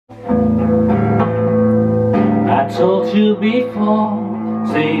I told you before,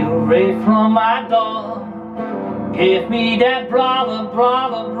 stay away from my door. Give me that brother,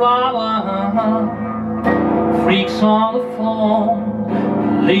 brother, brother. Freaks on the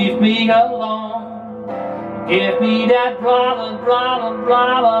phone, leave me alone. Give me that brother, brother,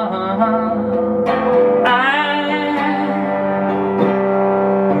 brother.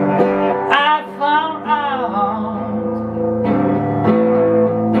 I found out.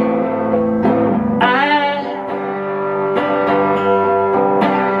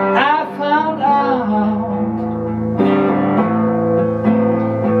 I found out.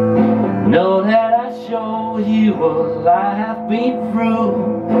 Know that I showed you what I have been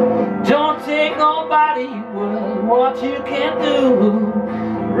through. Don't take nobody with what you can do.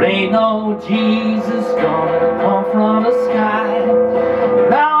 There ain't no Jesus gonna come from the sky.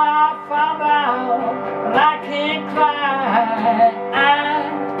 Now I found out that I can't cry.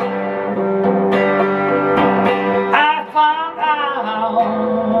 I found out.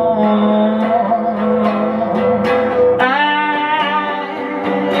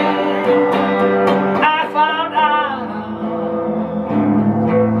 I found out.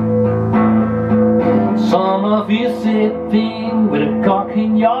 Some of you sitting with a cock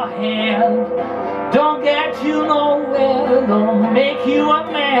in your hand, don't get you nowhere, don't make you a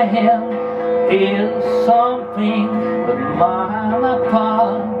man. Here's something but a mile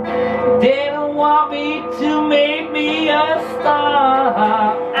apart. They don't want me to make me a star.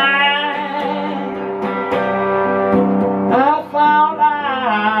 I found out.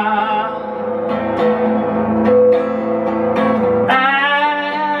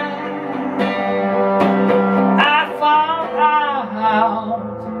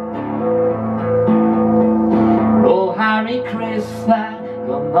 Oh, Harry Christmas,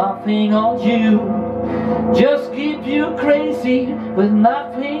 got nothing on you. Just keep you crazy with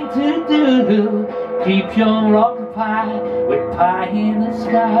nothing to do. Keep your occupied with pie in the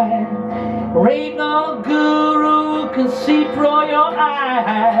sky. There ain't no guru who can see through your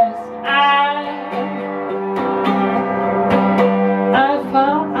eyes. I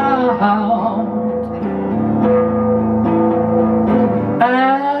found out.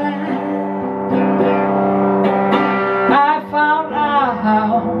 I found out.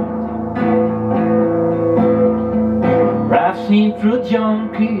 I've seen through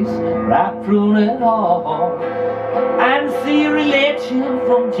junkies, right through it all, and see religion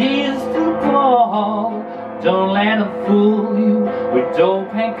from Jesus to Paul. Don't let them fool you with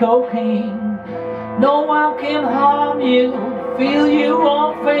dope and cocaine. No one can harm you, feel you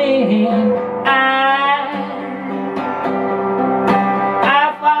on fame. I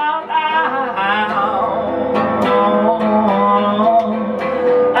found out.